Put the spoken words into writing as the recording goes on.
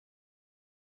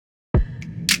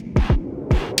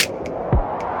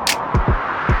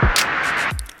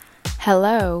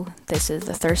Hello, this is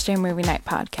the Thursday Movie Night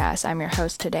Podcast. I'm your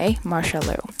host today, Marsha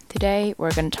Liu. Today,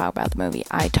 we're going to talk about the movie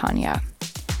I, Tonya.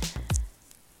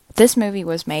 This movie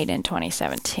was made in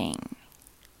 2017,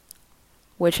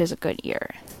 which is a good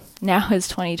year. Now it's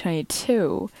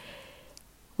 2022,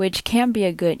 which can be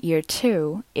a good year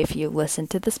too if you listen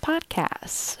to this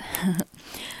podcast.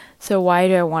 So why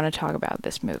do I want to talk about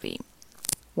this movie?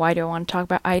 Why do I want to talk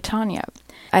about I, Tonya?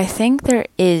 I think there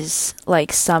is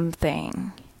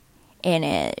something in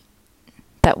it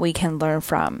that we can learn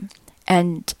from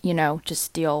and,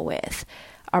 just deal with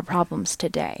our problems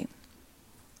today.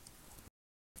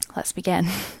 Let's begin.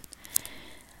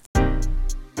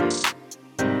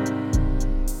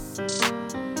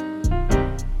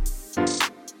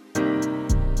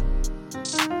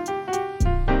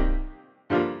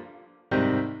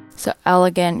 So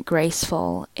elegant,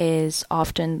 graceful is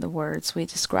often the words we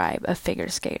describe a figure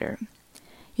skater.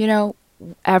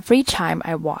 Every time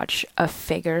I watch a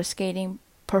figure skating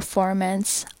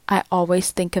performance, I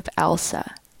always think of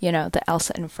Elsa, the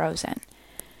Elsa in Frozen.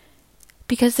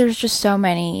 Because there's just so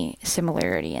many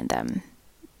similarity in them.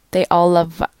 They all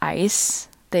love ice.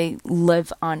 They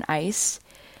live on ice.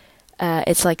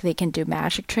 It's like they can do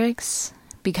magic tricks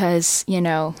because,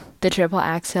 the triple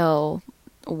axel,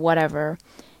 whatever,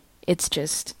 it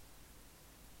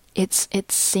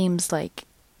seems like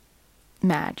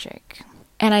magic.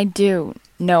 And I do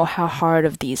know how hard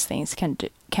of these things can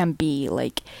be.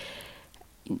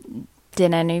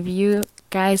 Did any of you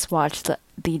guys watch the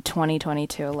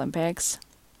 2022 Olympics?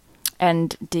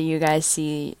 And do you guys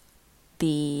see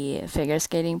the figure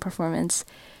skating performance?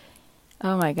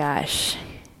 Oh my gosh.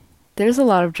 There's a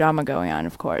lot of drama going on,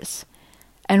 of course.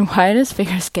 And why does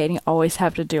figure skating always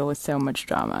have to deal with so much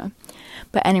drama?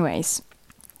 But anyways,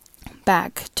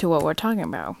 back to what we're talking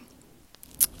about.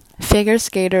 Figure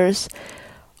skaters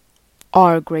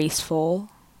are graceful.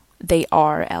 They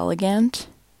are elegant.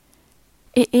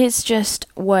 It is just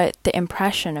what the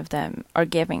impression of them are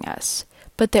giving us.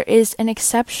 But there is an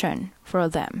exception for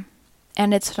them.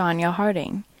 And it's Tonya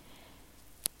Harding.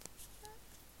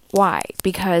 Why?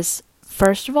 Because,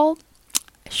 first of all,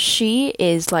 she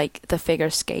is like the figure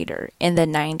skater in the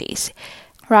 90s.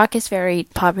 Rock is very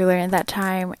popular in that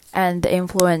time, and the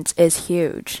influence is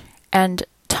huge. And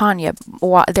Tonya,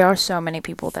 there are so many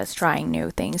people that's trying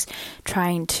new things,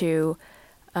 trying to,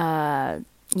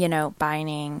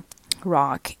 binding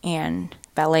rock and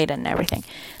ballet and everything.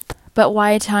 But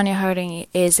why Tonya Harding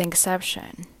is an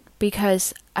exception?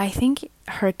 Because I think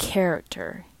her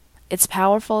character, it's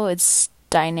powerful, it's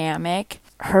dynamic.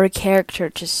 Her character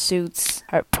just suits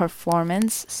her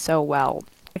performance so well.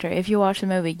 If you watch the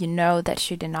movie, you know that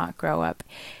she did not grow up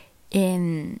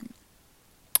in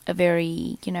a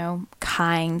very,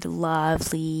 kind,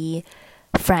 lovely,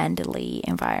 friendly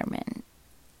environment.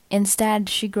 Instead,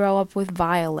 she grew up with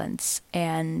violence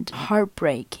and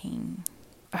heartbreaking.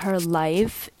 Her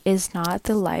life is not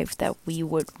the life that we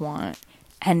would want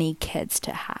any kids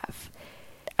to have.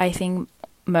 I think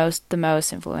the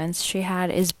most influence she had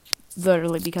is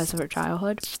literally because of her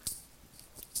childhood.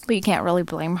 But you can't really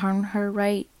blame her on her,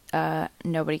 right?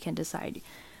 Nobody can decide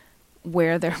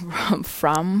where they're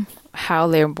from, how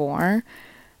they're born.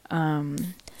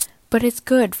 But it's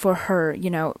good for her,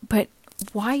 But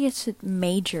why is it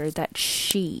major that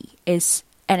she is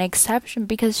an exception?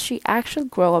 Because she actually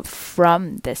grew up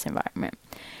from this environment.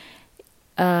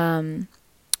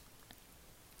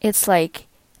 It's like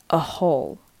a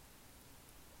hole.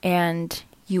 And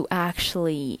you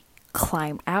actually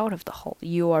climb out of the hole.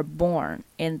 You are born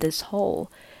in this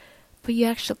hole, but you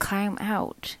actually climb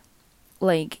out.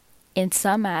 In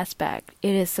some aspect,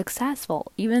 it is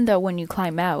successful, even though when you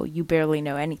climb out, you barely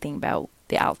know anything about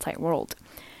the outside world,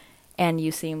 and you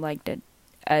seem like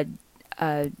a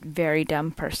very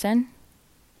dumb person,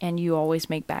 and you always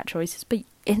make bad choices. But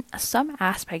in some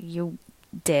aspect, you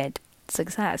did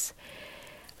success.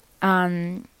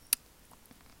 And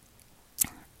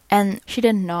she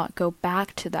did not go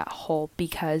back to that hole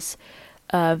because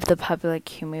of the public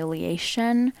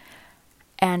humiliation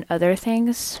and other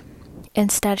things.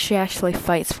 Instead, she actually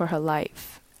fights for her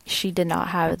life. She did not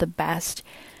have the best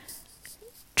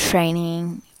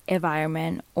training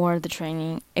environment or the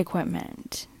training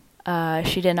equipment.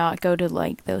 She did not go to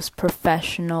those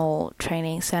professional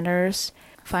training centers.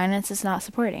 Finance is not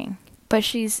supporting. But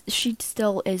she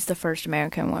still is the first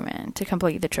American woman to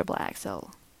complete the triple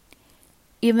axel.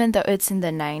 Even though it's in the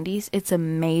 90s, it's a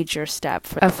major step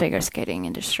for the figure skating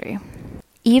industry.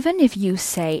 Even if you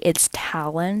say it's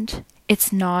talent,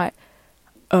 it's not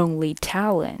only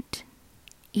talent.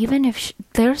 Even if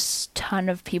there's a ton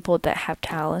of people that have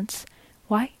talents,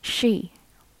 why she?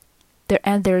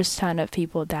 There's a ton of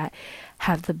people that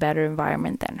have the better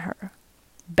environment than her,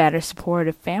 better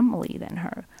supportive family than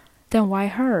her. Then why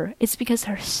her? It's because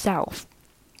herself.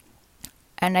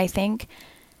 And I think,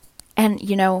 and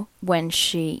when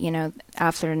she,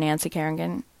 after the Nancy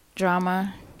Kerrigan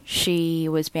drama, she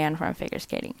was banned from figure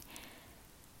skating.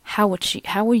 How would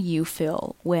you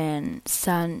feel when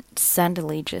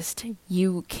suddenly just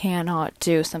you cannot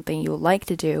do something you like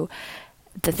to do,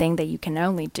 the thing that you can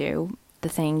only do, the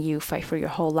thing you fight for your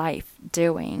whole life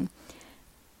doing,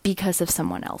 because of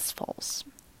someone else's faults?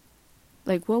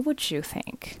 Like, what would you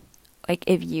think? Like,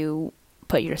 if you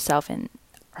put yourself in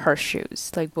her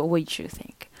shoes, like, what would you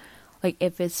think? Like,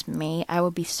 if it's me, I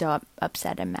would be so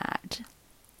upset and mad.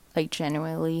 Like,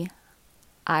 genuinely,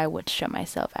 I would shut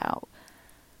myself out.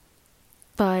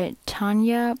 But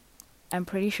Tonya, I'm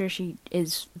pretty sure she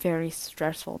is very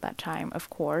stressful that time, of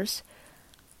course.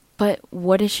 But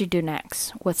what did she do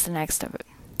next? What's the next of it?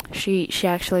 She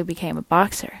actually became a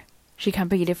boxer. She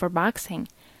competed for boxing.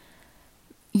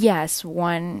 Yes,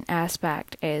 one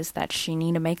aspect is that she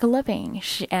need to make a living,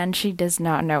 and she does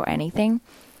not know anything.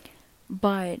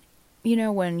 But,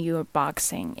 when you're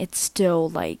boxing, it's still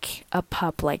like a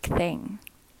public thing.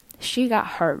 She got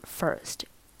hurt first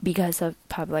because of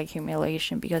public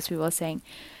humiliation, because people are saying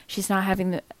she's not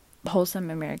having the wholesome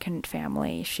American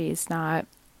family. She's not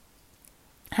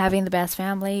having the best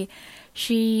family.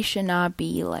 She should not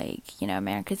be like,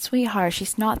 American sweetheart.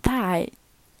 She's not that.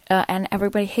 And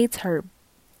everybody hates her.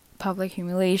 Public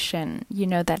humiliation,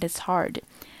 that it's hard.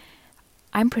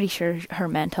 I'm pretty sure her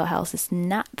mental health is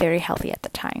not very healthy at the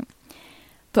time.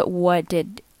 But what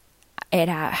did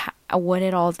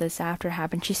all this after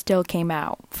happen? She still came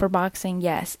out. For boxing,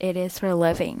 yes, it is for a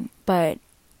living, but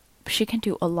she can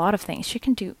do a lot of things. She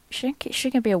can be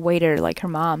a waiter like her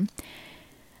mom.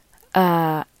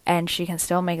 And she can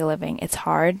still make a living. It's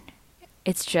hard.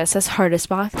 It's just as hard as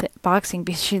boxing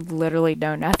because she literally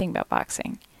knows nothing about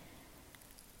boxing.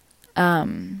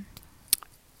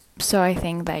 So I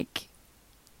think like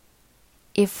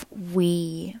if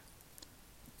we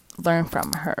learn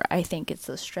from her, I think it's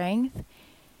the strength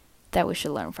that we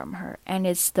should learn from her, and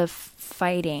it's the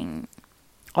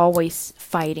always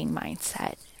fighting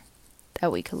mindset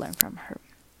that we could learn from her.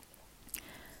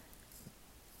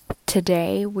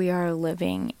 Today we are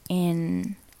living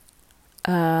in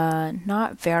a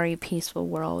not very peaceful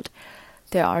world.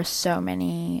 There are so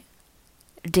many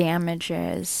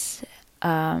damages.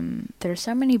 There's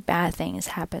so many bad things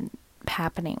happening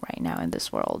right now in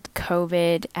this world.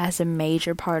 COVID as a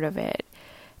major part of it,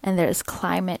 and there's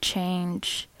climate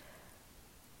change.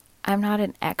 I'm not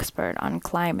an expert on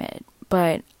climate,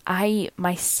 but I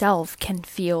myself can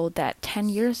feel that 10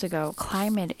 years ago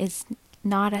climate is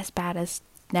not as bad as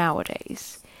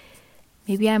nowadays.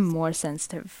 Maybe I'm more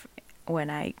sensitive when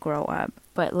I grow up,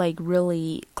 but like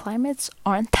really climates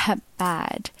aren't that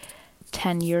bad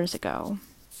 10 years ago.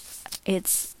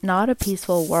 It's not a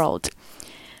peaceful world.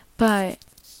 But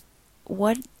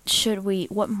what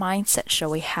mindset should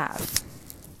we have?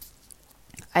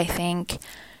 I think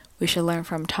we should learn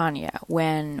from Tonya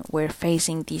when we're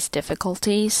facing these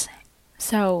difficulties.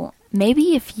 So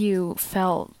maybe if you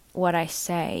felt what I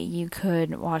say, you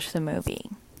could watch the movie.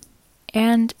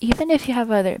 And even if you have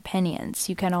other opinions,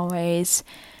 you can always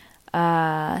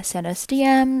send us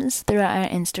DMs through our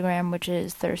Instagram, which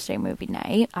is Thursday Movie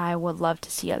Night. I would love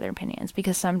to see other opinions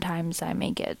because sometimes I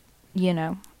may get,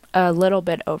 a little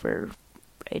bit overrated.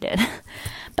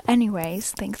 But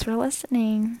anyways, thanks for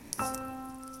listening.